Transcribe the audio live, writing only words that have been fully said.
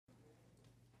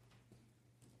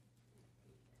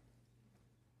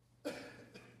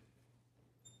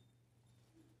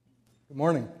Good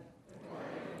morning.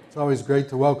 It's always great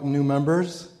to welcome new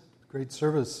members. Great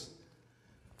service.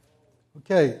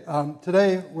 Okay,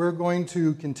 today we're going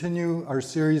to continue our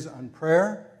series on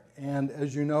prayer. And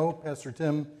as you know, Pastor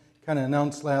Tim kind of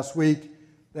announced last week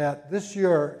that this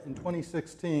year, in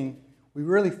 2016, we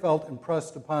really felt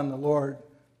impressed upon the Lord,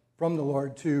 from the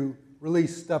Lord, to really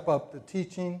step up the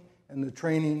teaching and the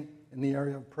training in the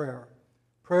area of prayer.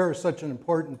 Prayer is such an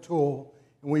important tool,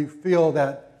 and we feel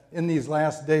that in these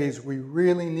last days, we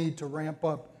really need to ramp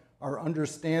up our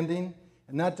understanding,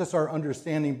 and not just our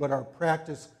understanding, but our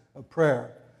practice of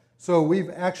prayer. So we've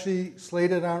actually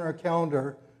slated on our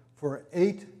calendar for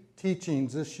 8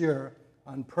 teachings this year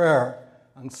on prayer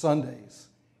on Sundays.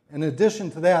 In addition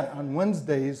to that, on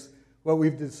Wednesdays, what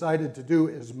we've decided to do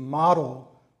is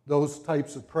model those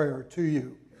types of prayer to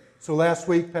you. So last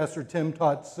week, Pastor Tim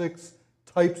taught 6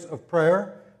 types of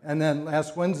prayer, and then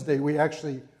last Wednesday, we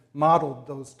actually modeled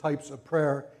those types of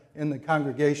prayer in the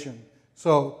congregation.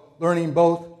 So learning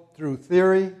both through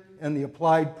theory and the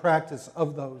applied practice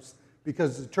of those,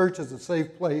 because the church is a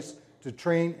safe place to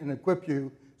train and equip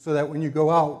you so that when you go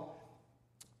out,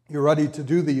 you're ready to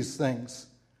do these things.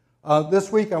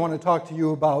 This week I want to talk to you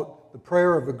about the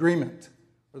prayer of agreement,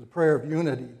 or the prayer of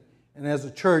unity. And as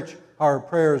a church, our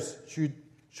prayers should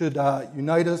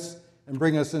unite us and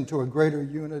bring us into a greater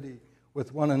unity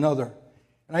with one another.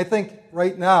 And I think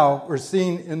right now we're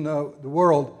seeing in the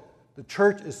world, the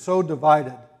church is so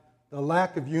divided. The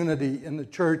lack of unity in the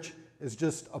church is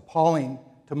just appalling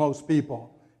to most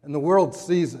people. And the world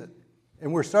sees it.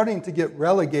 And we're starting to get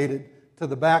relegated to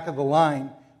the back of the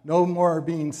line, no more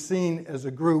being seen as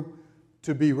a group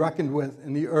to be reckoned with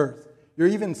in the earth. You're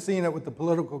even seeing it with the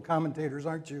political commentators,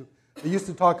 aren't you? They used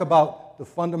to talk about the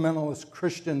fundamentalist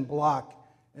Christian bloc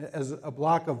as a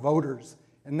bloc of voters.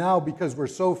 And now, because we're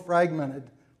so fragmented,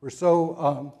 we're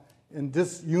so in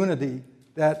disunity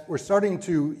that we're starting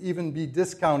to even be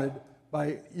discounted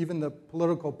by even the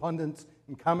political pundits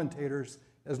and commentators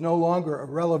as no longer a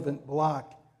relevant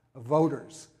block of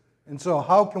voters. And so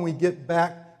how can we get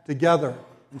back together?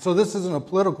 And so this isn't a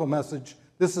political message.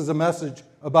 This is a message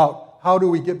about how do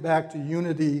we get back to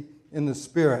unity in the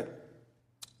Spirit.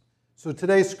 So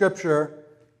today's scripture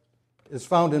is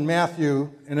found in Matthew,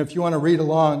 and if you want to read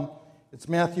along, it's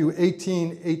Matthew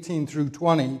 18 through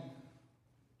 20.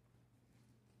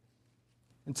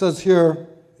 It says here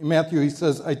in Matthew, he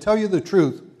says, I tell you the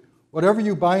truth, whatever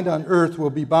you bind on earth will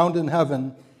be bound in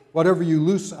heaven, whatever you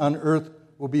loose on earth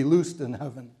will be loosed in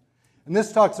heaven. And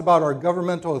this talks about our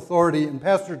governmental authority, and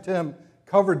Pastor Tim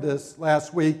covered this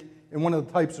last week in one of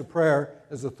the types of prayer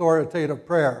as authoritative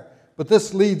prayer. But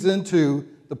this leads into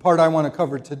the part I want to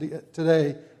cover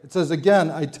today. It says,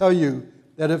 again, I tell you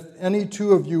that if any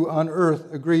 2 of you on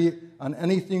earth agree on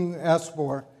anything you ask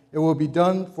for, it will be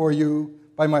done for you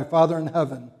by my Father in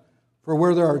heaven. For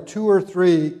where there are 2 or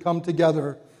 3 come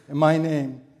together in my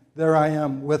name, there I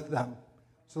am with them.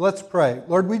 So let's pray.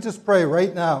 Lord, we just pray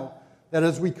right now that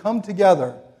as we come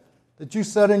together, that you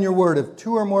said in your word, if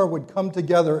 2 or more would come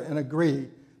together and agree,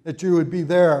 that you would be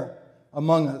there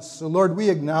among us. So Lord, we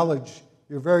acknowledge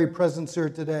your very presence here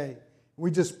today. We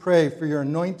just pray for your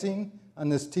anointing on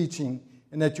this teaching,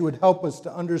 and that you would help us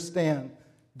to understand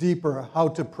deeper how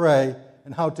to pray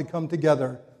and how to come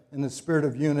together in the spirit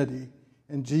of unity.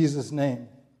 In Jesus' name.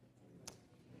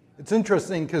 It's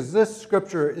interesting because this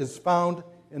scripture is found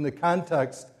in the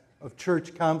context of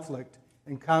church conflict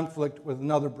and conflict with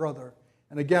another brother.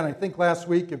 And again, I think last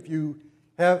week, if you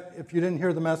didn't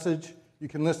hear the message, you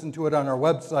can listen to it on our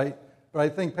website. But I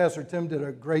think Pastor Tim did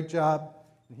a great job,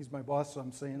 and he's my boss, so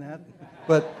I'm saying that.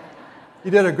 But he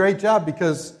did a great job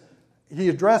because he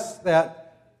addressed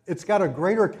that it's got a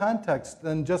greater context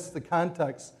than just the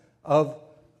context of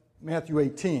Matthew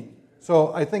 18.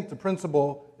 So I think the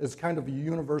principle is kind of a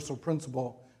universal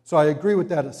principle. So I agree with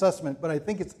that assessment, but I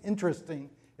think it's interesting,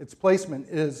 its placement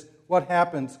is what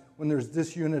happens when there's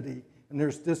disunity and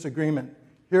there's disagreement.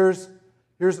 Here's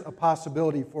a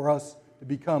possibility for us to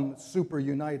become super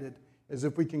united, as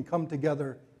if we can come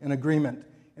together in agreement.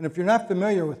 And if you're not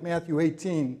familiar with Matthew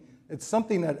 18, it's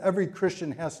something that every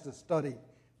Christian has to study,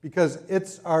 because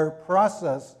it's our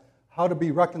process how to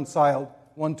be reconciled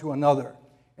one to another.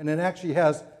 And it actually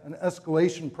has an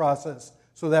escalation process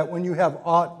so that when you have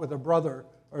aught with a brother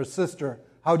or a sister,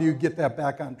 how do you get that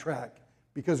back on track?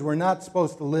 Because we're not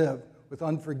supposed to live with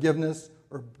unforgiveness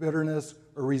or bitterness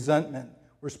or resentment.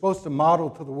 We're supposed to model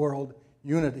to the world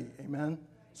unity. Amen?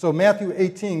 So Matthew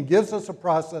 18 gives us a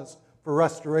process for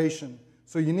restoration.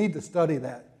 So you need to study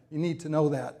that. You need to know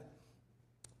that.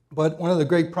 But one of the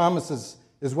great promises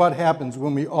is what happens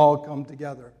when we all come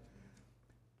together.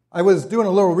 I was doing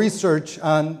a little research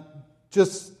on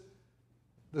just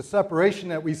the separation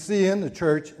that we see in the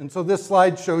church. And so this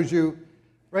slide shows you,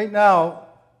 right now,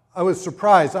 I was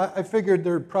surprised. I figured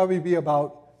there'd probably be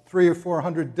about 300 or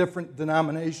 400 different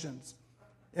denominations.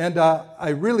 And I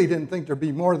really didn't think there'd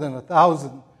be more than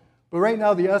 1,000. But right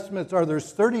now the estimates are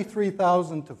there's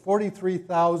 33,000 to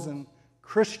 43,000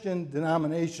 Christian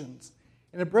denominations.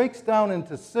 And it breaks down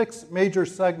into 6 major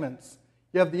segments.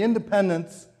 You have the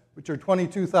independents, which are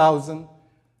 22,000,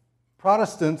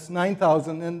 Protestants,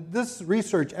 9,000, and this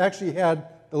research actually had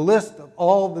the list of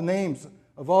all the names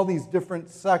of all these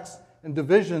different sects and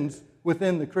divisions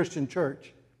within the Christian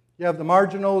church. You have the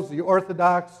marginals, the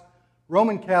Orthodox,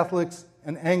 Roman Catholics,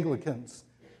 and Anglicans.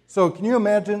 So can you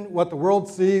imagine what the world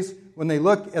sees when they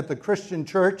look at the Christian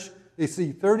church? They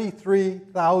see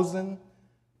 33,000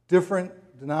 different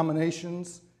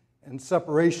denominations and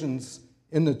separations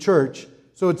in the church.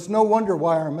 So it's no wonder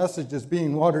why our message is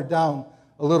being watered down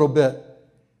a little bit.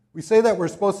 We say that we're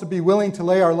supposed to be willing to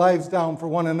lay our lives down for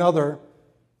one another,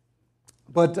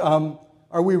 but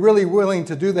are we really willing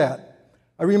to do that?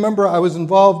 I remember I was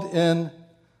involved in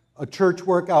a church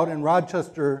workout in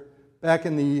Rochester back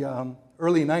in the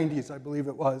early 90s, I believe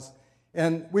it was,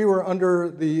 and we were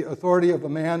under the authority of a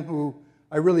man who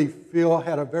I really feel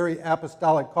had a very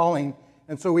apostolic calling,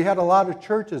 and so we had a lot of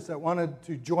churches that wanted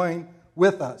to join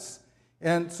with us.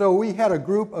 And so we had a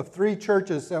group of 3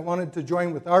 churches that wanted to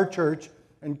join with our church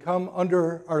and come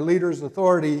under our leader's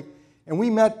authority. And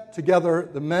we met together,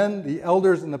 the men, the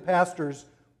elders, and the pastors,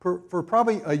 for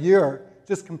probably a year,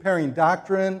 just comparing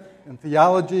doctrine and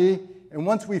theology. And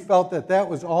once we felt that that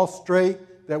was all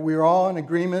straight, that we were all in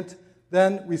agreement,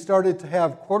 then we started to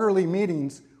have quarterly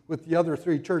meetings with the other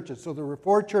 3 churches. So there were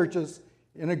 4 churches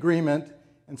in agreement.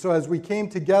 And so as we came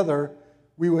together,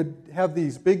 we would have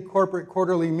these big corporate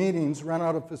quarterly meetings run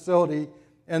out of facility,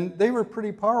 and they were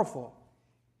pretty powerful.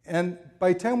 And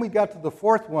by the time we got to the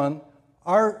 4th one,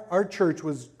 our church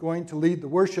was going to lead the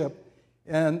worship,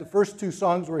 and the first 2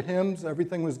 songs were hymns,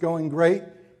 everything was going great,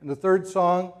 and the 3rd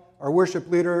song, our worship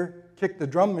leader kicked the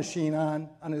drum machine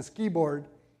on his keyboard,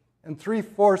 and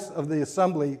 3/4 of the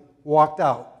assembly walked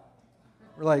out.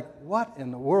 We're like, what in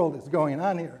the world is going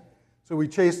on here? So we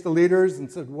chased the leaders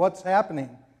and said, what's happening?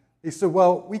 They said,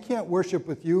 well, we can't worship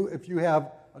with you if you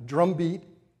have a drum beat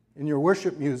in your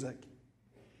worship music.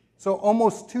 So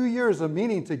almost 2 years of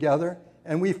meeting together,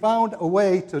 and we found a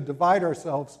way to divide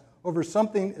ourselves over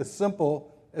something as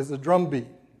simple as a drum beat.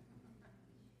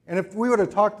 And if we would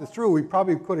have talked it through, we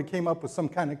probably could have came up with some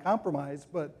kind of compromise,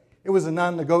 but it was a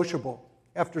non-negotiable.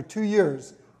 After 2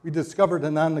 years, we discovered a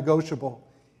non-negotiable.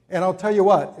 And I'll tell you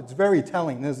what, it's very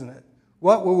telling, isn't it?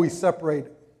 What will we separate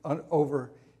over?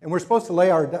 And we're supposed to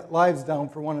lay our lives down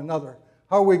for one another.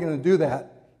 How are we going to do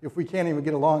that if we can't even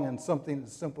get along on something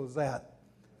as simple as that?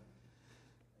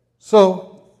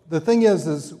 So the thing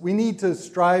is we need to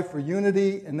strive for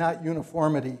unity and not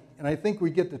uniformity. And I think we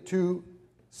get the 2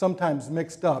 sometimes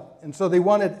mixed up. And so they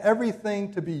wanted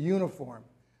everything to be uniform.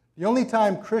 The only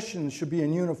time Christians should be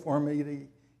in uniformity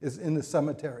is in the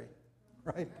cemetery,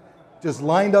 right? Just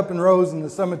lined up in rows in the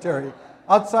cemetery.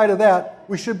 Outside of that,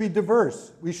 we should be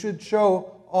diverse. We should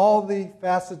show all the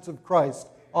facets of Christ,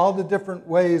 all the different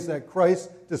ways that Christ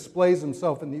displays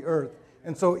himself in the earth.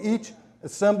 And so each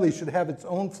assembly should have its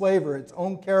own flavor, its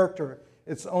own character,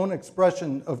 its own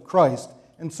expression of Christ.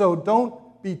 And so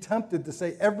don't be tempted to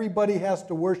say everybody has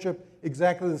to worship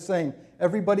exactly the same.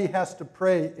 Everybody has to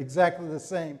pray exactly the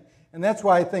same. And that's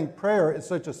why I think prayer is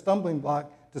such a stumbling block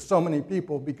to so many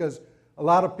people, because a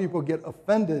lot of people get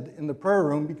offended in the prayer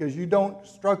room because you don't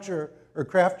structure or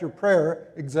craft your prayer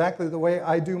exactly the way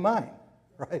I do mine,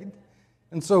 right?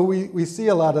 And so we see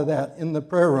a lot of that in the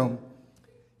prayer room.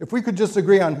 If we could just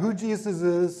agree on who Jesus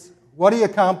is, what he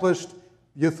accomplished,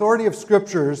 the authority of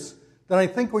Scriptures, then I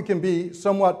think we can be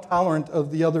somewhat tolerant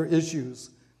of the other issues.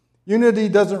 Unity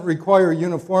doesn't require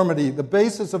uniformity. The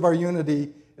basis of our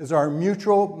unity is our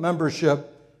mutual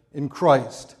membership in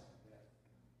Christ.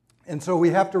 And so we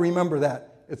have to remember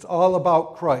that. It's all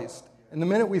about Christ. And the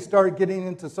minute we start getting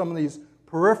into some of these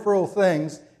peripheral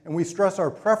things and we stress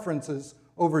our preferences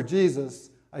over Jesus,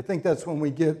 I think that's when we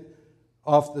get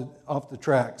off the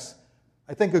tracks.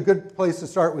 I think a good place to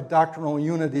start with doctrinal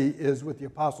unity is with the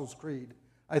Apostles' Creed.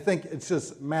 I think it's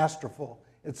just masterful.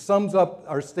 It sums up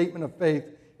our statement of faith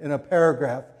in a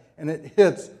paragraph, and it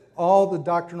hits all the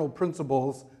doctrinal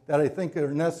principles that I think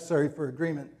are necessary for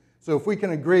agreement. So if we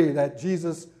can agree that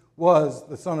Jesus was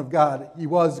the Son of God, he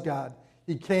was God,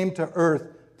 he came to earth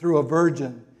through a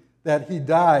virgin, that he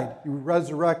died, he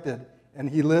resurrected, and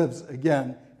he lives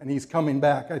again, and he's coming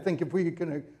back. I think if we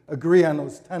can agree on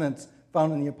those tenets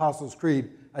found in the Apostles' Creed,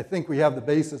 I think we have the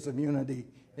basis of unity.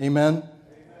 Amen? Amen.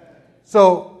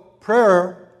 So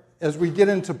prayer as we get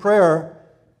into prayer,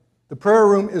 the prayer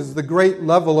room is the great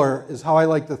leveler, is how I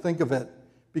like to think of it.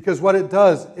 Because what it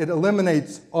does, it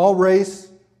eliminates all race,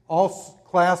 all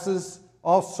classes,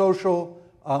 all social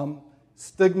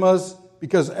stigmas,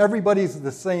 because everybody's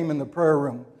the same in the prayer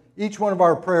room. Each one of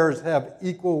our prayers have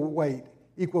equal weight,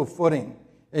 equal footing.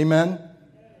 Amen?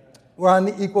 We're on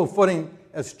the equal footing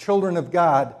as children of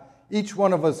God. Each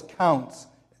one of us counts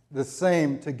the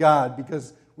same to God,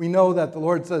 because we know that the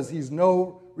Lord says He's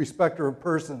no respecter of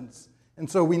persons. And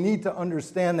so we need to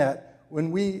understand that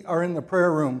when we are in the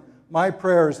prayer room, my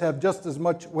prayers have just as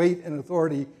much weight and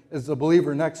authority as the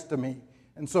believer next to me.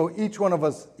 And so each one of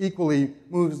us equally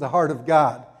moves the heart of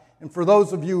God. And for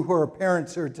those of you who are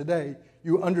parents here today,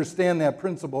 you understand that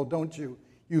principle, don't you?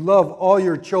 You love all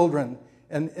your children,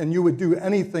 and you would do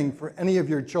anything for any of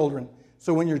your children.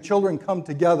 So when your children come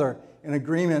together in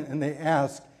agreement and they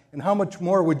ask, and how much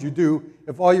more would you do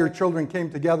if all your children came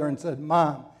together and said,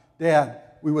 Mom, Dad,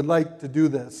 we would like to do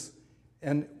this.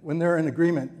 And when they're in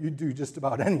agreement, you do just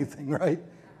about anything, right?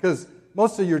 Because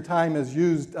most of your time is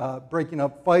used breaking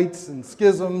up fights and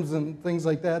schisms and things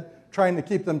like that, trying to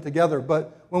keep them together.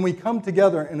 But when we come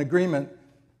together in agreement,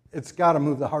 it's got to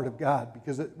move the heart of God,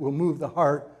 because it will move the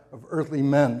heart of earthly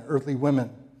men, earthly women.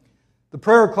 The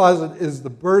prayer closet is the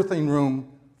birthing room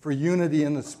for unity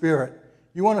in the Spirit.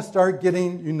 You want to start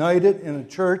getting united in a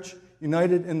church,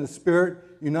 united in the Spirit,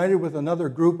 united with another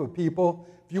group of people.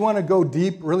 If you want to go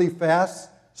deep really fast,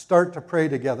 start to pray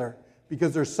together,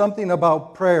 because there's something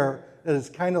about prayer that is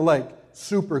kind of like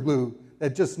super glue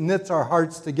that just knits our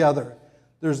hearts together.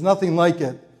 There's nothing like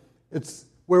it. It's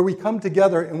where we come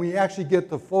together and we actually get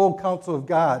the full counsel of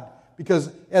God,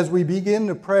 because as we begin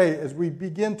to pray, as we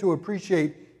begin to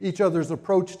appreciate each other's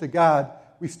approach to God,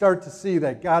 we start to see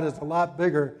that God is a lot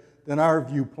bigger than our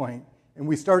viewpoint, and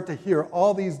we start to hear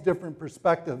all these different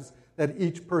perspectives that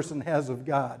each person has of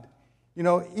God. You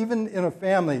know, even in a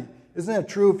family, isn't it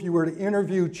true if you were to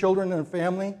interview children in a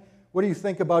family, what do you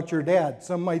think about your dad?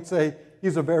 Some might say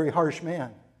he's a very harsh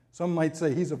man. Some might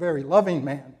say he's a very loving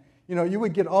man. You know, you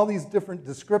would get all these different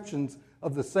descriptions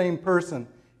of the same person.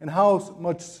 And how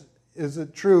much is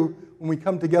it true when we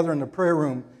come together in the prayer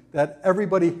room that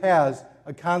everybody has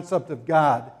a concept of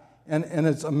God? And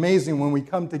it's amazing when we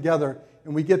come together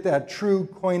and we get that true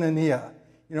koinonia.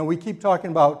 You know, we keep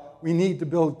talking about we need to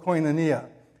build koinonia.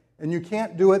 And you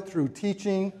can't do it through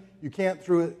teaching. You can't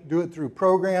do it through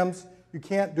programs. You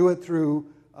can't do it through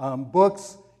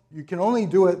books. You can only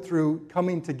do it through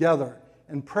coming together.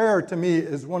 And prayer, to me,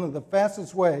 is one of the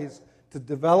fastest ways to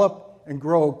develop and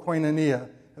grow koinonia,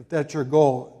 if that's your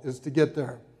goal, is to get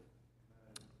there.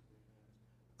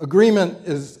 Agreement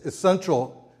is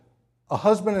essential. A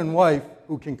husband and wife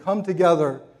who can come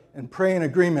together and pray in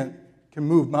agreement can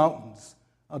move mountains.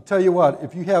 I'll tell you what,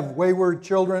 if you have wayward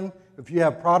children, if you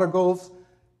have prodigals,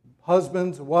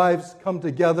 husbands, wives, come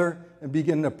together and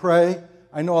begin to pray.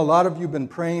 I know a lot of you have been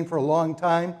praying for a long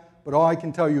time, but all I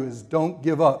can tell you is don't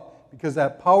give up, because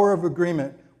that power of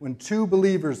agreement, when two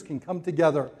believers can come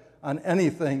together on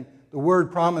anything, the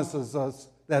Word promises us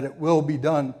that it will be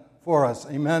done for us.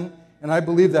 Amen? And I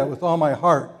believe that with all my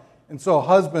heart. And so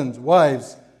husbands,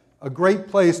 wives, a great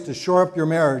place to shore up your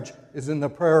marriage is in the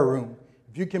prayer room.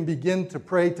 If you can begin to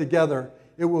pray together,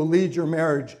 it will lead your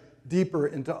marriage deeper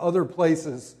into other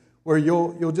places where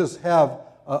you'll just have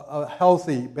a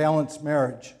healthy, balanced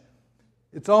marriage.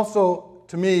 It's also,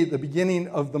 to me, the beginning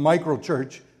of the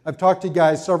microchurch. I've talked to you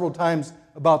guys several times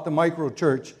about the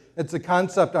microchurch. It's a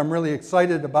concept I'm really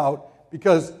excited about,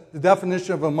 because the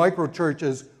definition of a microchurch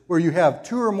is where you have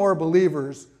two or more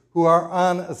believers who are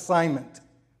on assignment.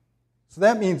 So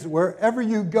that means wherever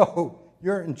you go,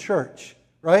 you're in church,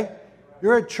 right?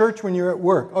 You're at church when you're at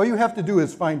work. All you have to do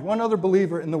is find one other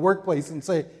believer in the workplace and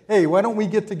say, hey, why don't we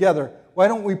get together? Why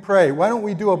don't we pray? Why don't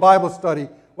we do a Bible study?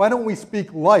 Why don't we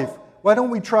speak life? Why don't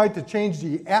we try to change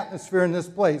the atmosphere in this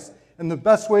place? And the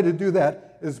best way to do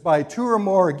that is by two or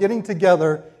more getting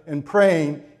together and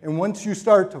praying. And once you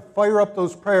start to fire up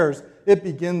those prayers, it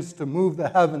begins to move the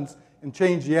heavens and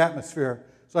change the atmosphere.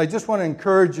 So I just want to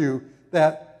encourage you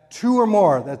that two or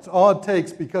more, that's all it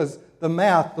takes, because the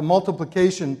math, the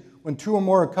multiplication, when two or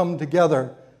more come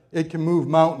together, it can move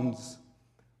mountains.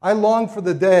 I long for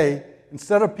the day,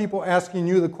 instead of people asking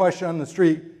you the question on the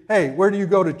street, hey, where do you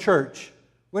go to church?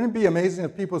 Wouldn't it be amazing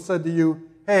if people said to you,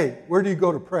 hey, where do you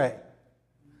go to pray?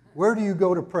 Where do you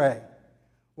go to pray?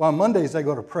 Well, on Mondays I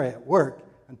go to pray at work.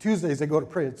 On Tuesdays I go to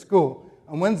pray at school.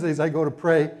 On Wednesdays I go to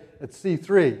pray at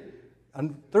C3.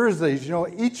 On Thursdays,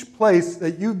 each place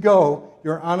that you go,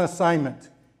 you're on assignment.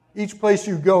 Each place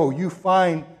you go, you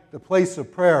find the place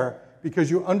of prayer, because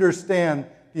you understand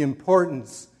the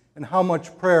importance and how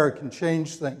much prayer can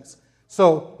change things.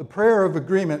 So the prayer of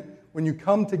agreement, when you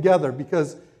come together,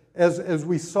 because as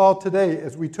we saw today,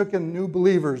 as we took in new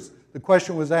believers, the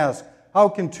question was asked, how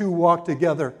can two walk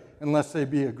together unless they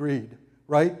be agreed,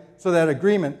 right? So that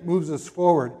agreement moves us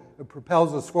forward. It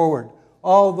propels us forward.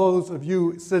 All those of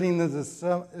you sitting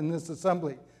in this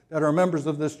assembly that are members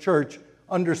of this church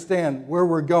understand where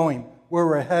we're going, where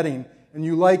we're heading, and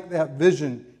you like that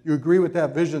vision. You agree with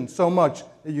that vision so much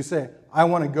that you say, I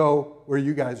want to go where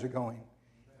you guys are going.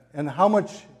 And how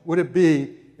much would it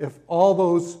be if all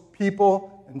those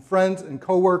people and friends and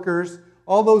coworkers,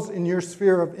 all those in your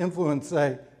sphere of influence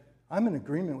say, I'm in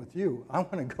agreement with you. I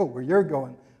want to go where you're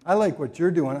going. I like what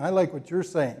you're doing. I like what you're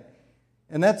saying.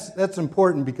 And that's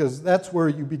important because that's where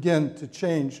you begin to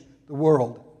change the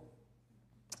world.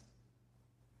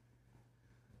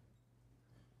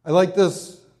 I like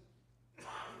this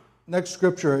next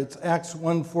scripture. It's Acts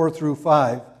 1, 4 through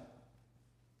 5.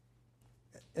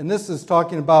 And this is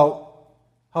talking about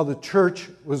how the church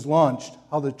was launched,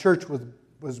 how the church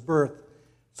was birthed.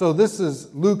 So this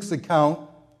is Luke's account.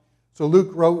 So Luke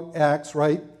wrote Acts,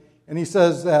 right? And he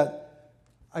says that,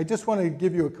 I just want to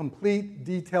give you a complete,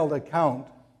 detailed account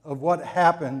of what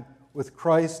happened with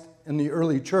Christ in the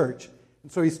early church.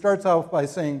 And so he starts off by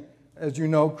saying, as you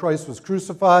know, Christ was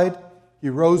crucified, he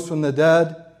rose from the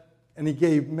dead, and he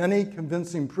gave many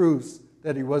convincing proofs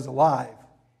that he was alive.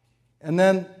 And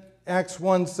then Acts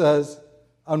 1 says,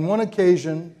 on one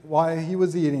occasion, while he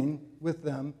was eating with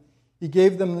them, he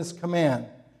gave them this command,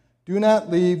 do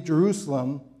not leave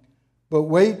Jerusalem, but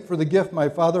wait for the gift my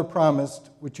Father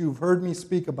promised, which you've heard me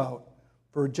speak about.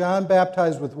 For John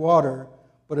baptized with water,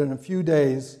 but in a few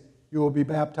days you will be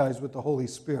baptized with the Holy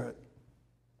Spirit.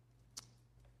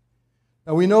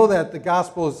 Now we know that the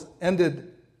Gospels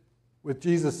ended with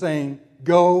Jesus saying,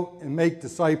 go and make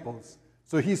disciples.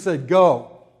 So he said,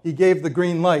 go. He gave the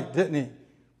green light, didn't he?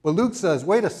 But Luke says,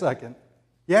 wait a second.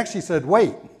 He actually said,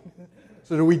 wait.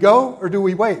 So do we go or do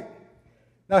we wait?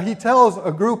 Now he tells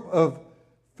a group of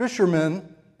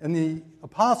fishermen and the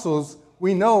apostles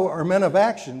we know are men of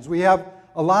actions. We have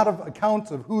a lot of accounts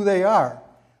of who they are.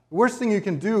 The worst thing you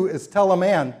can do is tell a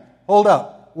man, hold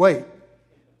up, wait.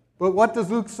 But what does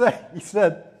Luke say?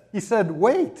 He said,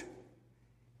 wait.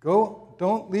 Go,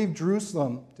 don't leave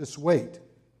Jerusalem, just wait.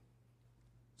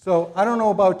 So I don't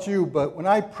know about you, but when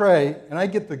I pray and I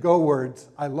get the go words,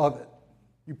 I love it.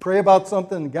 You pray about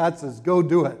something and God says, go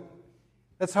do it.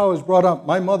 That's how I was brought up.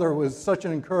 My mother was such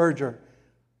an encourager.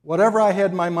 Whatever I had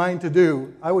in my mind to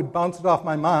do, I would bounce it off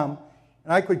my mom,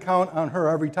 and I could count on her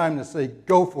every time to say,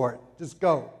 go for it. Just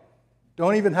go.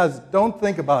 Don't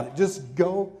think about it. Just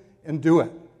go and do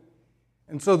it.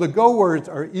 And so the go words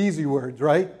are easy words,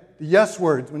 right? The yes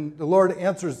words, when the Lord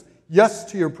answers yes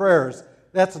to your prayers,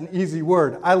 that's an easy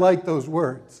word. I like those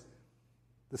words.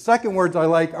 The second words I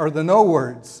like are the no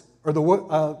words, or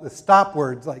the stop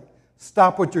words, like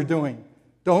stop what you're doing.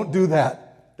 Don't do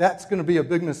that. That's going to be a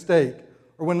big mistake.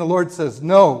 Or when the Lord says,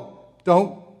 no,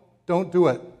 don't do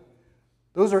it.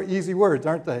 Those are easy words,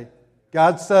 aren't they?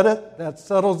 God said it, that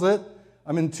settles it.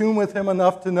 I'm in tune with him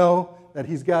enough to know that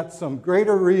he's got some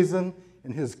greater reason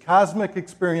in his cosmic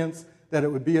experience that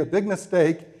it would be a big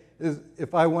mistake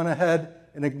if I went ahead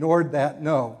and ignored that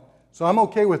no. So I'm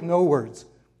okay with no words.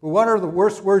 But what are the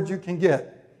worst words you can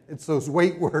get? It's those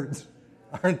wait words,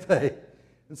 aren't they?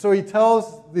 And so he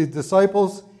tells the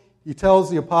disciples, he tells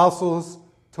the apostles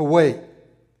to wait.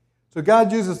 So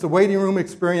God uses the waiting room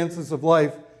experiences of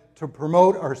life to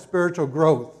promote our spiritual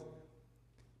growth.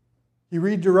 He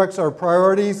redirects our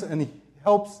priorities and he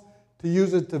helps to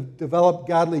use it to develop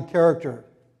godly character.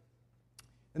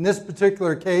 In this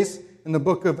particular case, in the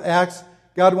book of Acts,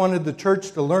 God wanted the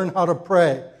church to learn how to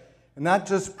pray, and not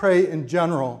just pray in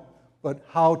general, but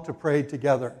how to pray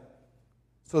together.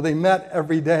 So they met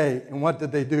every day, and what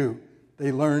did they do?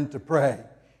 They learned to pray.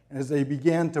 And as they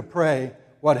began to pray,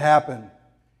 what happened?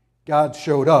 God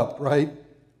showed up, right?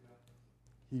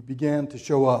 He began to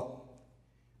show up.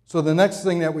 So the next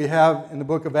thing that we have in the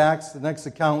book of Acts, the next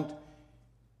account,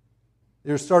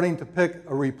 they're starting to pick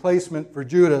a replacement for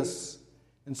Judas.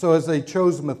 And so as they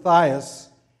chose Matthias,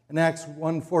 in Acts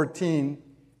 1:14,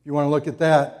 if you want to look at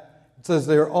that, it says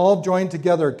they are all joined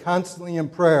together constantly in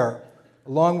prayer,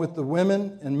 along with the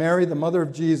women and Mary, the mother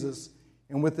of Jesus,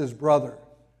 and with his brother.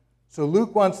 So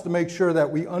Luke wants to make sure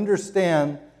that we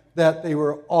understand that they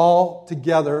were all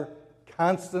together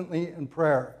constantly in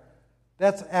prayer.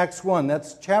 That's Acts 1.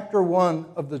 That's chapter 1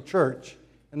 of the church.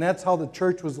 And that's how the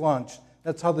church was launched.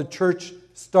 That's how the church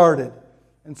started.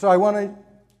 And so I wanted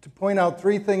to point out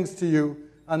three things to you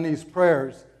on these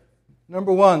prayers.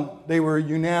 Number one, they were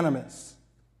unanimous.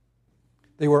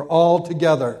 They were all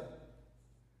together.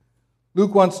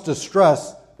 Luke wants to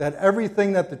stress that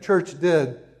everything that the church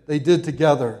did, they did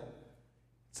together.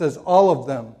 It says all of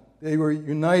them, they were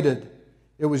united.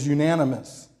 It was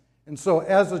unanimous. And so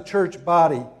as a church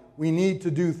body, we need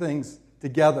to do things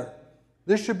together.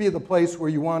 This should be the place where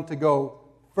you want to go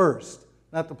first,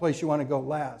 not the place you want to go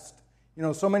last. You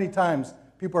know, so many times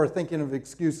people are thinking of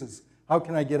excuses. How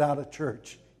can I get out of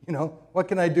church? You know, what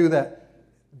can I do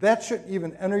that shouldn't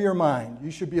even enter your mind. You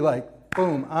should be like,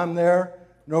 boom, I'm there,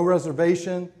 no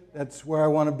reservation, that's where I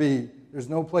want to be. There's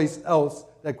no place else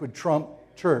that could trump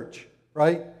church,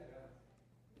 right?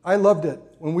 I loved it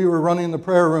when we were running the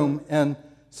prayer room, and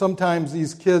sometimes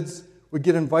these kids would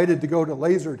get invited to go to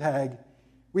laser tag.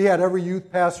 We had every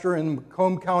youth pastor in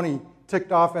Macomb County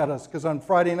ticked off at us because on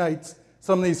Friday nights,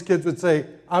 some of these kids would say,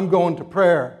 I'm going to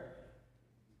prayer.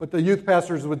 But the youth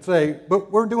pastors would say,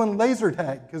 but we're doing laser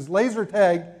tag because laser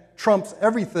tag trumps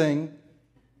everything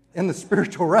in the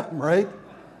spiritual realm, right?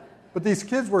 But these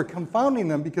kids were confounding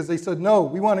them because they said, no,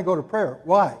 we want to go to prayer.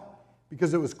 Why?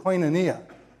 Because it was koinonia.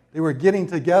 They were getting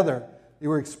together. They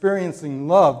were experiencing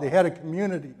love. They had a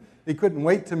community. They couldn't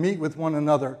wait to meet with one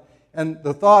another. And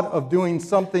the thought of doing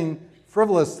something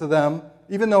frivolous to them,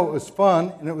 even though it was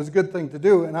fun and it was a good thing to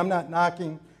do, and I'm not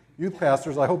knocking youth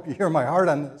pastors, I hope you hear my heart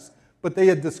on this, but they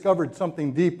had discovered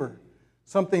something deeper,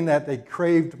 something that they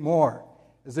craved more,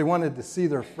 as they wanted to see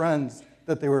their friends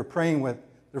that they were praying with,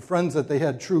 their friends that they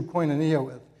had true koinonia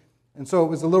with. And so it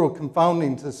was a little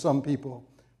confounding to some people,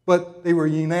 but they were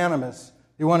unanimous.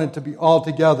 They wanted to be all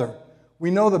together.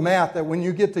 We know the math that when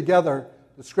you get together,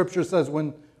 the scripture says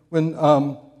when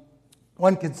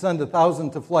one can send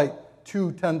 1,000 to flight,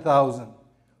 2, 10,000.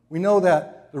 We know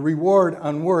that the reward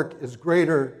on work is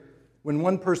greater when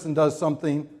one person does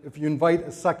something if you invite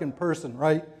a second person,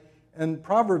 right? And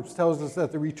Proverbs tells us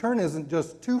that the return isn't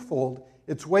just twofold,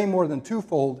 it's way more than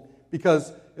twofold,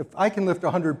 because if I can lift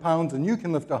 100 pounds and you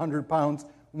can lift 100 pounds,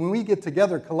 when we get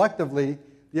together collectively,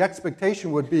 the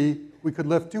expectation would be we could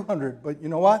lift 200, but you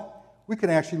know what? We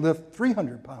can actually lift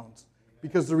 300 pounds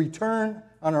because the return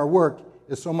on our work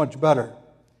is so much better.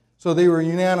 So they were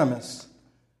unanimous.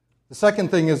 The second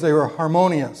thing is they were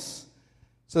harmonious.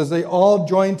 It says they all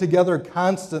joined together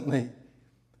constantly.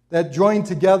 That joined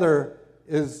together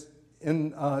is,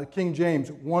 in King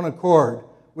James, one accord,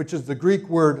 which is the Greek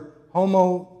word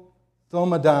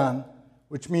homothomadon,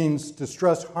 which means to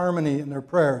stress harmony in their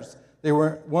prayers. They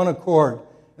were one accord.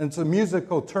 And it's a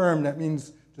musical term that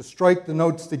means to strike the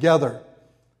notes together.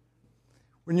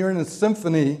 When you're in a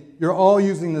symphony, you're all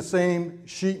using the same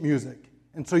sheet music.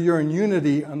 And so you're in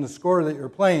unity on the score that you're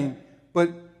playing.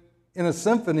 But in a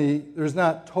symphony, there's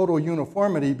not total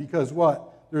uniformity because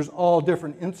what? There's all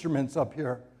different instruments up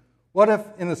here. What if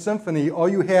in a symphony, all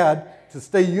you had to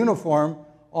stay uniform,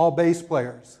 all bass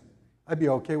players? I'd be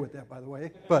okay with that, by the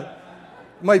way. But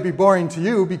it might be boring to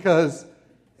you because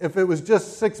if it was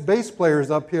just 6 bass players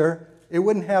up here, it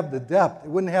wouldn't have the depth, it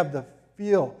wouldn't have the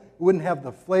feel, it wouldn't have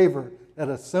the flavor that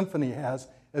a symphony has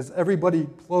as everybody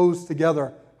flows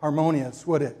together harmonious,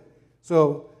 would it?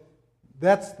 So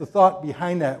that's the thought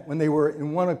behind that. When they were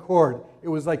in one accord, it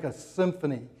was like a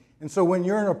symphony. And so when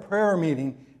you're in a prayer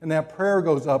meeting and that prayer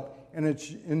goes up and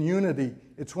it's in unity,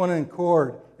 it's one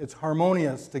accord, it's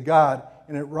harmonious to God,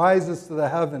 and it rises to the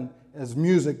heaven as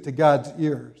music to God's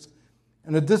ears.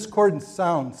 And a discordant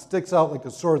sound sticks out like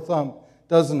a sore thumb,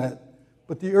 doesn't it?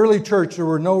 But the early church, there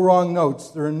were no wrong notes.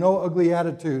 There were no ugly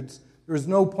attitudes. There was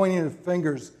no pointing of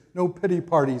fingers, no pity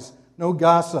parties, no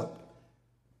gossip.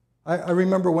 I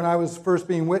remember when I was first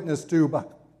being witnessed to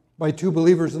by 2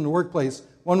 believers in the workplace.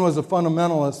 One was a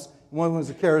fundamentalist, and one was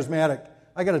a charismatic.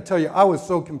 I got to tell you, I was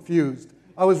so confused.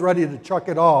 I was ready to chuck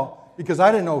it all because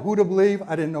I didn't know who to believe.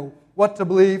 I didn't know what to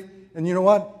believe. And you know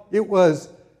what? It was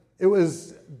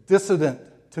dissident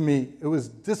to me. It was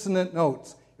dissonant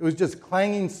notes. It was just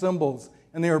clanging cymbals.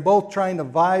 And they were both trying to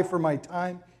vie for my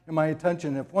time and my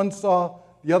attention. If one saw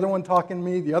the other one talking to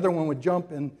me, the other one would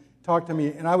jump and talk to me.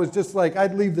 And I was just like,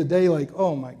 I'd leave the day like,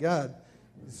 oh my God,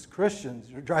 these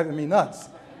Christians are driving me nuts.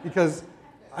 Because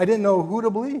I didn't know who to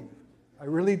believe. I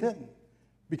really didn't.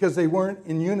 Because they weren't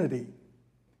in unity.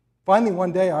 Finally,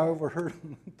 one day I overheard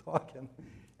them talking.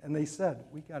 And they said,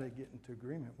 we got to get into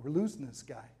agreement. We're losing this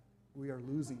guy. We are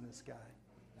losing this guy.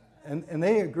 And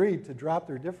they agreed to drop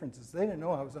their differences. They didn't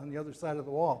know I was on the other side of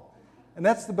the wall. And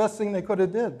that's the best thing they could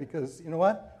have did because, you know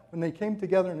what? When they came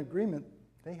together in agreement,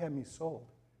 they had me sold.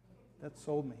 That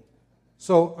sold me.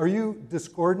 So are you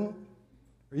discordant?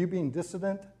 Are you being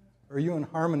dissident? Or are you in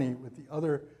harmony with the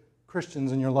other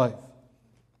Christians in your life?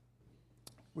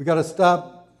 We got to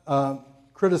stop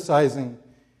criticizing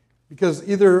because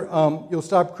either you'll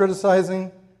stop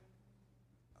criticizing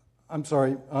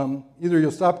either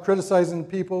you'll stop criticizing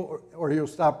people or you'll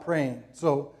stop praying.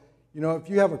 So, if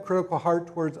you have a critical heart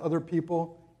towards other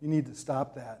people, you need to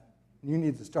stop that. You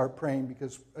need to start praying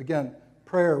because, again,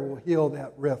 prayer will heal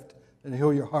that rift and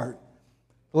heal your heart.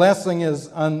 The last thing is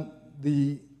on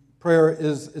the prayer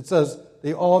is it says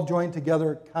they all joined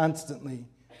together constantly.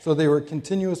 So they were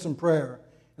continuous in prayer.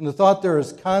 And the thought there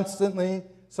is constantly.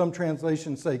 Some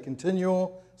translations say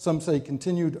continual. Some say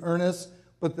continued earnest.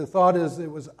 But the thought is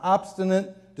it was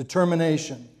obstinate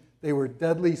determination. They were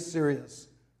deadly serious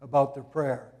about their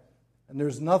prayer. And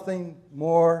there's nothing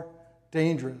more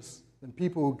dangerous than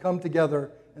people who come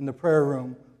together in the prayer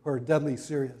room who are deadly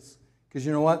serious. Because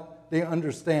you know what? They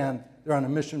understand they're on a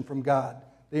mission from God.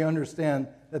 They understand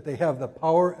that they have the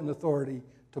power and authority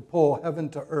to pull heaven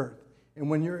to earth. And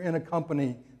when you're in a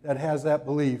company that has that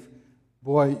belief,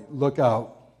 boy, look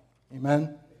out.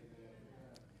 Amen?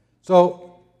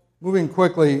 So, moving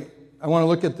quickly, I want to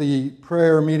look at the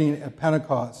prayer meeting at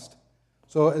Pentecost.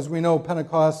 So, as we know,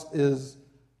 Pentecost is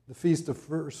the Feast of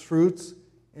First Fruits,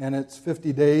 and it's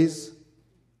 50 days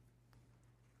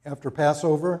after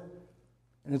Passover.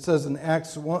 And it says in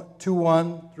Acts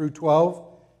 2:1 through 12,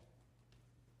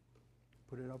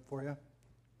 put it up for you. It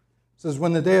says,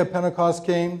 when the day of Pentecost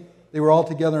came, they were all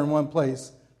together in one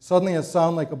place. Suddenly a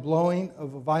sound like a blowing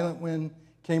of a violent wind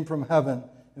came from heaven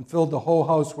and filled the whole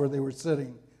house where they were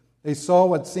sitting. They saw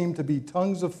what seemed to be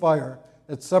tongues of fire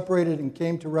that separated and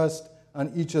came to rest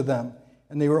on each of them.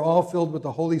 And they were all filled with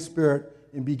the Holy Spirit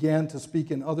and began to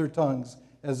speak in other tongues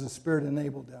as the Spirit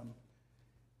enabled them.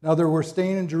 Now there were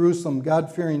staying in Jerusalem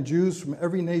God-fearing Jews from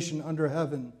every nation under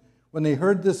heaven. When they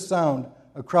heard this sound,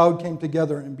 a crowd came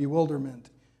together in bewilderment,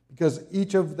 because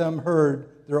each of them heard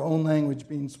their own language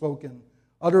being spoken.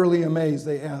 Utterly amazed,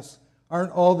 they asked,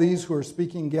 aren't all these who are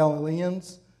speaking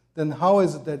Galileans? Then how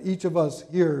is it that each of us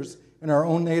hears in our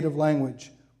own native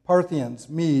language? Parthians,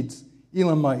 Medes,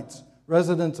 Elamites,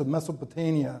 residents of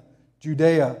Mesopotamia,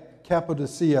 Judea,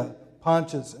 Cappadocia,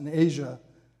 Pontus and Asia,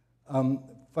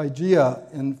 Phrygia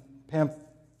and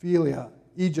Pamphylia,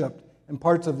 Egypt, and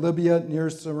parts of Libya near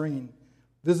Cyrene.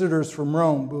 Visitors from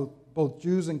Rome, both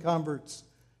Jews and converts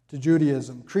to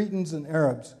Judaism, Cretans and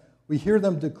Arabs. We hear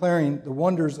them declaring the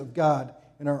wonders of God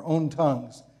in our own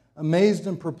tongues. Amazed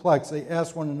and perplexed, they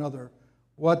ask one another,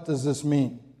 what does this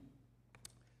mean?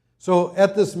 So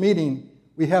at this meeting,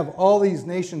 we have all these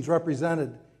nations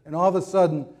represented, and all of a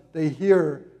sudden, they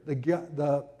hear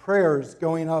the prayers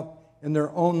going up in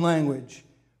their own language.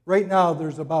 Right now,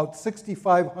 there's about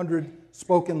 6,500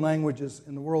 spoken languages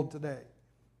in the world today.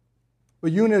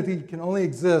 But unity can only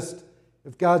exist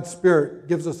if God's Spirit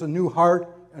gives us a new heart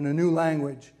and a new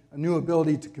language, a new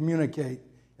ability to communicate.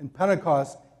 And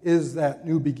Pentecost is that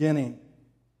new beginning.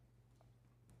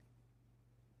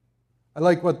 I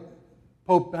like what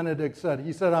Pope Benedict said.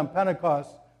 He said on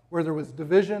Pentecost, where there was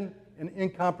division and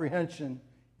incomprehension,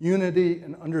 unity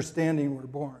and understanding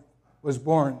was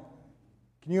born.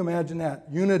 Can you imagine that?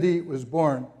 Unity was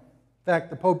born. In fact,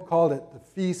 the Pope called it the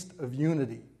Feast of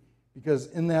Unity, because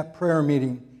in that prayer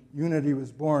meeting, unity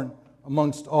was born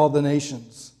amongst all the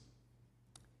nations.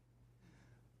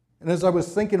 And as I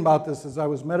was thinking about this, as I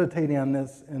was meditating on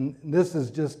this, and this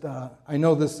is just, I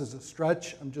know this is a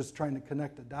stretch. I'm just trying to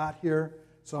connect a dot here.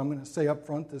 So I'm going to say up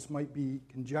front, this might be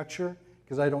conjecture,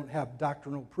 because I don't have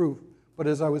doctrinal proof. But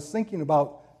as I was thinking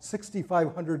about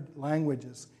 6,500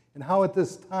 languages, and how at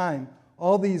this time,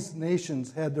 all these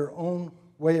nations had their own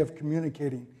way of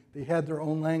communicating. They had their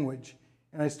own language.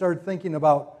 And I started thinking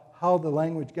about how the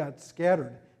language got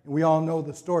scattered. And we all know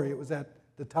the story. It was at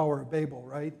the Tower of Babel,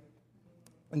 right?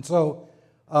 And so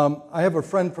I have a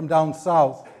friend from down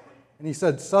south, and he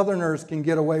said Southerners can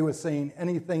get away with saying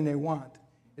anything they want.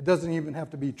 It doesn't even have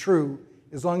to be true,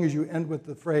 as long as you end with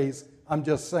the phrase, I'm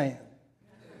just saying.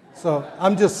 So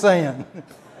I'm just saying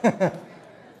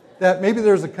that maybe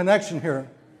there's a connection here.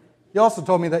 He also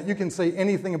told me that you can say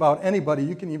anything about anybody.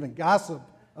 You can even gossip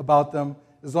about them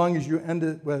as long as you end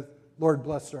it with, Lord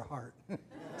bless their heart.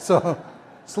 So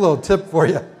it's a little tip for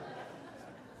you.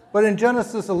 But in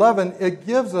Genesis 11, it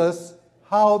gives us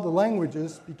how the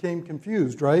languages became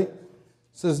confused, right? It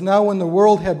says, now when the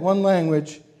world had one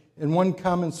language and one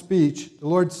common speech, the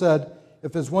Lord said,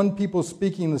 if as one people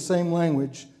speaking the same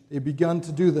language, they begun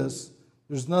to do this,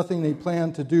 there's nothing they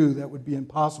plan to do that would be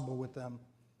impossible with them.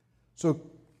 So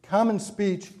common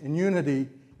speech and unity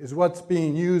is what's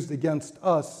being used against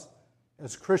us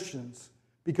as Christians,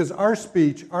 because our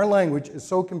speech, our language is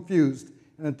so confused,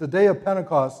 and at the day of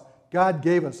Pentecost, God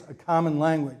gave us a common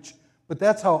language. But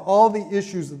that's how all the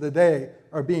issues of the day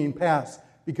are being passed,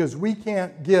 because we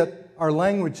can't get our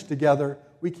language together.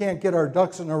 We can't get our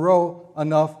ducks in a row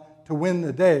enough to win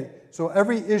the day. So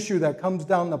every issue that comes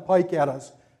down the pike at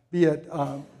us, be it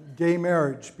gay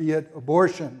marriage, be it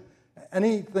abortion,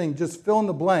 anything, just fill in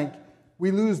the blank,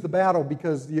 we lose the battle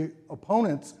because the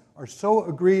opponents are so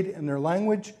agreed in their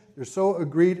language, they're so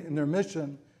agreed in their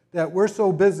mission, that we're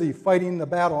so busy fighting the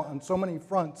battle on so many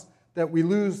fronts that we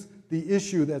lose the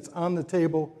issue that's on the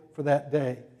table for that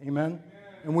day. Amen?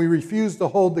 And we refuse to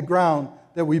hold the ground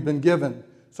that we've been given.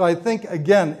 So I think,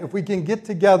 again, if we can get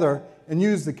together and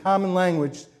use the common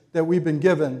language that we've been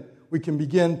given, we can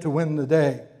begin to win the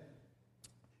day.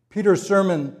 Peter's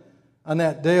sermon on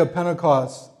that day of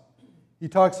Pentecost, he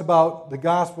talks about the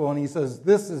gospel and he says,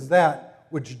 this is that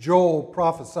which Joel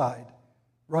prophesied,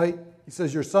 right? He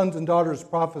says, your sons and daughters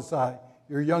prophesy,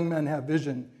 your young men have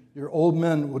vision, your old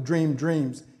men will dream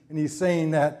dreams. And he's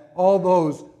saying that all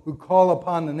those who call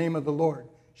upon the name of the Lord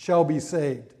shall be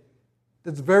saved.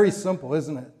 That's very simple,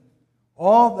 isn't it?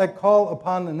 All that call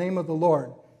upon the name of the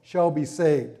Lord shall be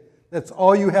saved. That's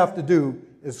all you have to do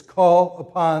is call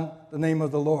upon the name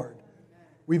of the Lord.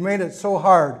 We've made it so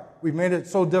hard. We've made it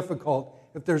so difficult.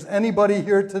 If there's anybody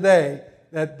here today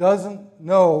that doesn't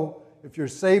know if you're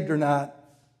saved or not,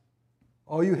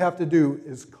 all you have to do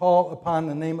is call upon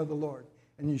the name of the Lord,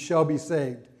 and you shall be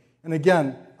saved. And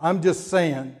again, I'm just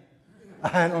saying,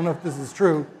 I don't know if this is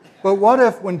true, but what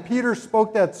if when Peter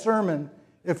spoke that sermon,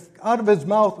 if out of his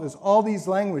mouth was all these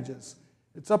languages?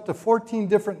 It's up to 14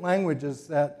 different languages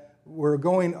that were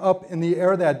going up in the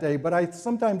air that day. But I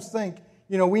sometimes think,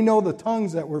 we know the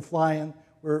tongues that were flying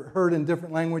were heard in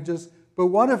different languages. But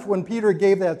what if when Peter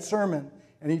gave that sermon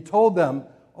and he told them,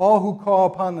 all who call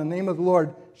upon the name of the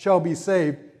Lord shall be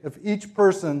saved, if each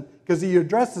person, because he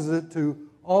addresses it to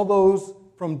all those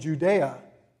from Judea,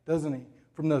 doesn't he?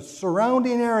 From the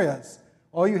surrounding areas,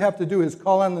 all you have to do is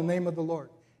call on the name of the Lord,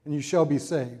 and you shall be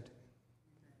saved.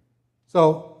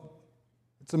 So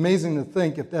it's amazing to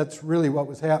think if that's really what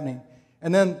was happening.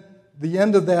 And then the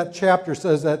end of that chapter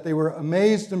says that they were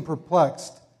amazed and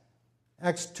perplexed.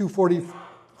 Acts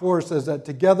 2:44 says that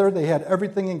together they had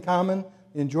everything in common,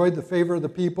 they enjoyed the favor of the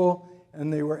people,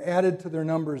 and they were added to their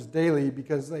numbers daily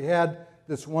because they had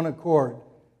this one accord.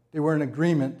 They were in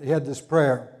agreement. They had this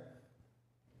prayer.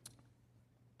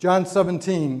 John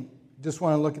 17, just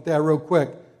want to look at that real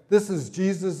quick. This is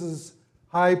Jesus'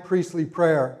 high priestly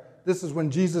prayer. This is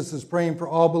when Jesus is praying for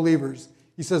all believers.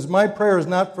 He says, my prayer is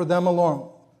not for them alone.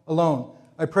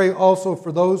 I pray also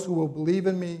for those who will believe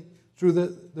in me through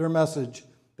their message,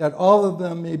 that all of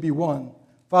them may be one.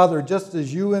 Father, just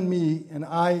as you and me and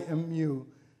I am you,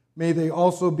 may they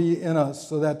also be in us,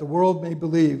 so that the world may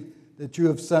believe that you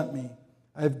have sent me.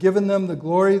 I have given them the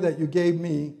glory that you gave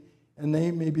me, and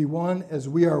they may be one as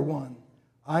we are one.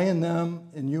 I and them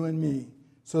and you and me,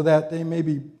 so that they may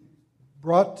be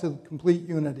brought to complete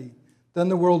unity. Then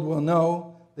the world will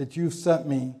know that you've sent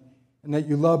me and that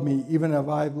you love me, even as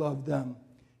I've loved them.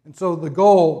 And so the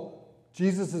goal,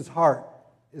 Jesus' heart,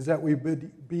 is that we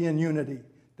be in unity.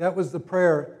 That was the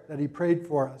prayer that he prayed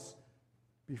for us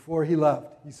before he left.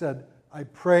 He said, I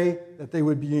pray that they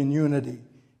would be in unity.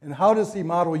 And how does he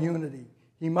model unity?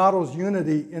 He models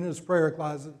unity in his prayer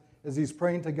closet as he's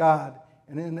praying to God.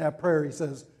 And in that prayer he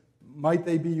says, might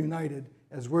they be united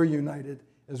as we're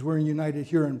united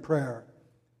here in prayer.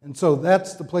 And so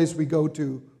that's the place we go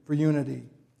to for unity.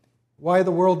 Why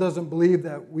the world doesn't believe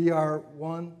that we are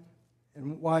one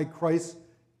and why Christ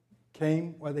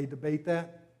came, why they debate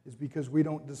that, is because we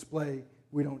don't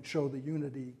show the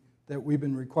unity that we've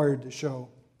been required to show.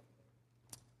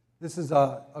 This is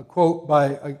a quote by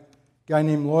a guy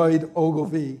named Lloyd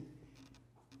Ogilvie.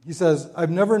 He says,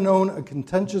 I've never known a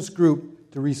contentious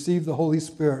group to receive the Holy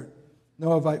Spirit,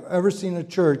 nor have I ever seen a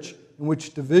church in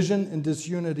which division and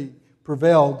disunity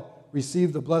prevailed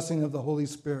receive the blessing of the Holy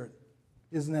Spirit.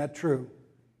 Isn't that true?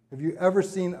 Have you ever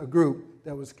seen a group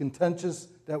that was contentious,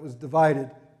 that was divided,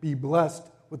 be blessed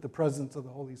with the presence of the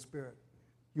Holy Spirit?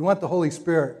 You want the Holy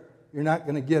Spirit, you're not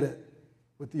going to get it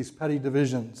with these petty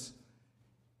divisions.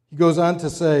 He goes on to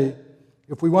say,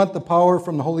 if we want the power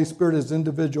from the Holy Spirit as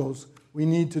individuals, we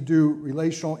need to do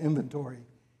relational inventory.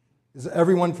 Is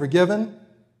everyone forgiven?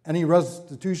 Any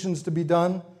restitutions to be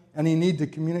done? Any need to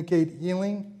communicate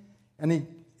healing?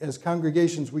 As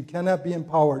congregations, we cannot be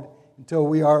empowered until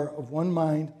we are of one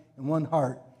mind and one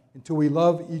heart, until we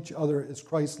love each other as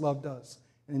Christ loved us,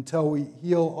 and until we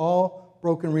heal all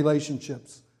broken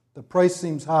relationships. The price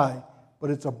seems high, but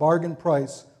it's a bargain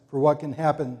price for what can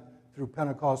happen through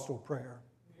Pentecostal prayer.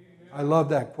 I love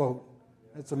that quote.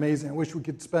 It's amazing. I wish we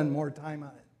could spend more time on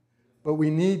it. But we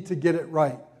need to get it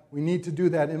right. We need to do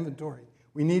that inventory.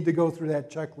 We need to go through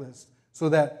that checklist so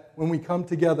that when we come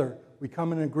together, we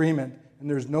come in agreement and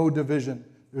there's no division,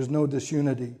 there's no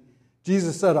disunity.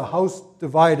 Jesus said a house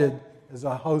divided is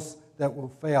a house that will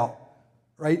fail.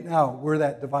 Right now, we're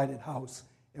that divided house,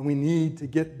 and we need to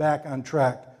get back on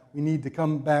track. We need to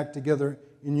come back together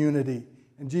in unity.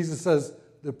 And Jesus says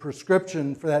the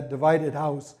prescription for that divided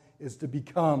house is to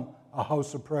become a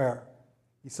house of prayer.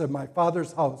 He said, my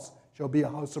Father's house shall be a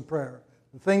house of prayer.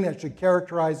 The thing that should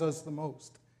characterize us the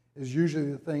most is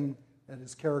usually the thing that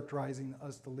is characterizing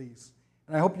us the least.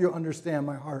 And I hope you understand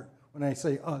my heart when I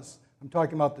say us. I'm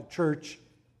talking about the church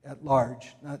at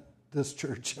large, not this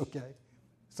church, okay?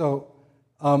 So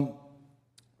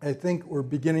I think we're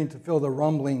beginning to feel the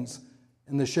rumblings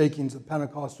and the shakings of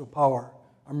Pentecostal power.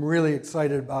 I'm really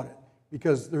excited about it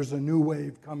because there's a new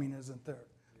wave coming, isn't there?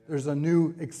 There's a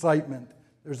new excitement.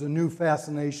 There's a new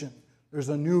fascination. There's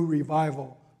a new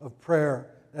revival of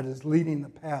prayer that is leading the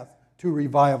path to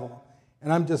revival.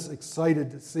 And I'm just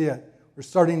excited to see it. We're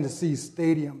starting to see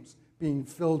stadiums being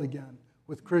filled again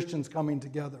with Christians coming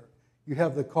together. You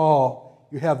have the call.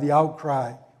 You have the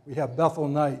outcry. We have Bethel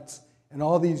Nights. And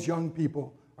all these young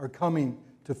people are coming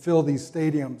to fill these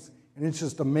stadiums. And it's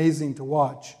just amazing to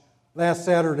watch. Last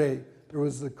Saturday, there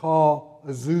was the call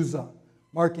Azusa,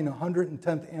 marking the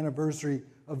 110th anniversary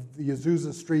of the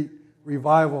Azusa Street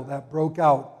revival that broke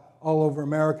out all over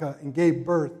America and gave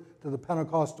birth to the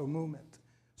Pentecostal movement.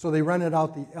 So they rented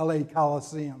out the LA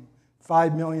Coliseum,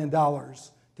 $5 million,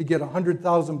 to get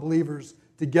 100,000 believers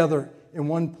together in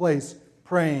one place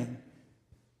praying.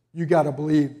 You got to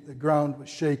believe the ground was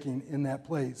shaking in that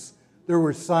place. There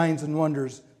were signs and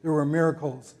wonders. There were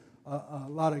miracles. A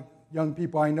lot of young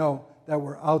people I know that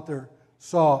were out there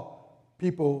saw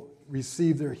people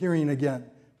receive their hearing again,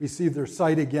 receive their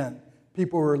sight again.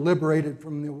 People were liberated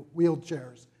from the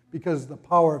wheelchairs because the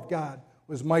power of God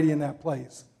was mighty in that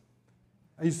place.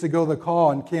 I used to go to the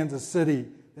call in Kansas City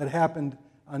that happened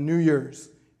on New Year's.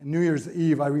 And New Year's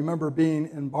Eve, I remember being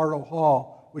in Bartle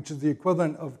Hall, which is the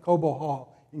equivalent of Cobo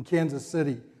Hall in Kansas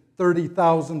City.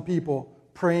 30,000 people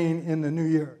praying in the new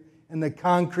year. And the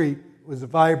concrete was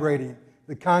vibrating.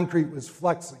 The concrete was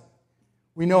flexing.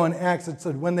 We know in Acts it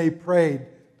said when they prayed,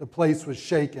 the place was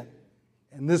shaken.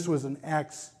 And this was an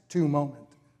Acts 2 moment.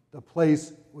 The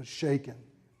place was shaken.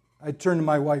 I turned to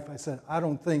my wife, I said, I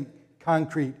don't think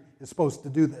concrete is supposed to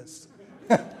do this.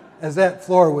 As that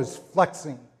floor was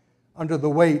flexing under the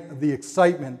weight of the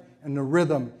excitement and the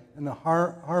rhythm and the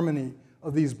harmony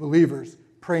of these believers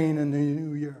praying in the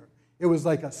new year. It was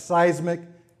like a seismic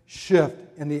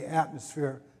shift in the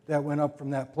atmosphere that went up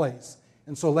from that place.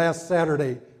 And so last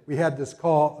Saturday, we had this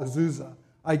call, Azusa.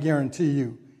 I guarantee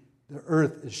you, the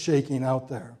earth is shaking out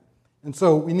there. And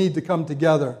so we need to come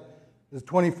together. The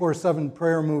 24/7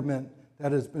 prayer movement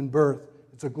that has been birthed,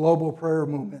 it's a global prayer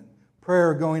movement.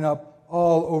 Prayer going up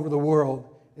all over the world.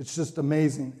 It's just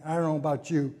amazing. I don't know about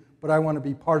you, but I want to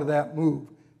be part of that move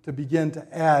to begin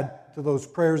to add to those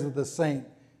prayers of the saint,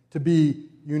 to be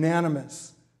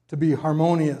unanimous, to be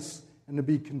harmonious, and to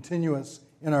be continuous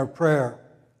in our prayer.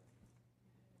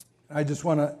 I just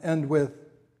want to end with,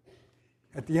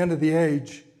 at the end of the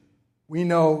age, we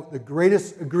know the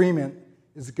greatest agreement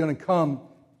is going to come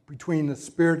between the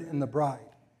Spirit and the bride,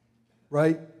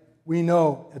 right? We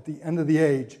know at the end of the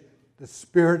age, the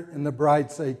Spirit and the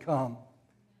bride say, come.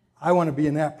 I want to be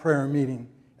in that prayer meeting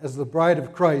as the bride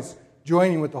of Christ,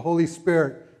 joining with the Holy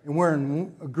Spirit, and we're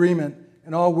in agreement,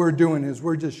 and all we're doing is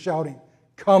we're just shouting,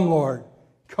 come, Lord,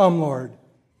 come, Lord.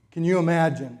 Can you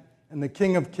imagine? And the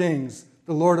King of Kings,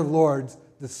 the Lord of Lords,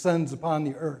 descends upon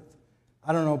the earth.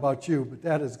 I don't know about you, but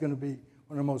that is going to be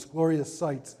one of the most glorious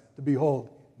sights to behold.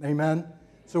 Amen?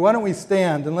 So why don't we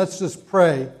stand and let's just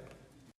pray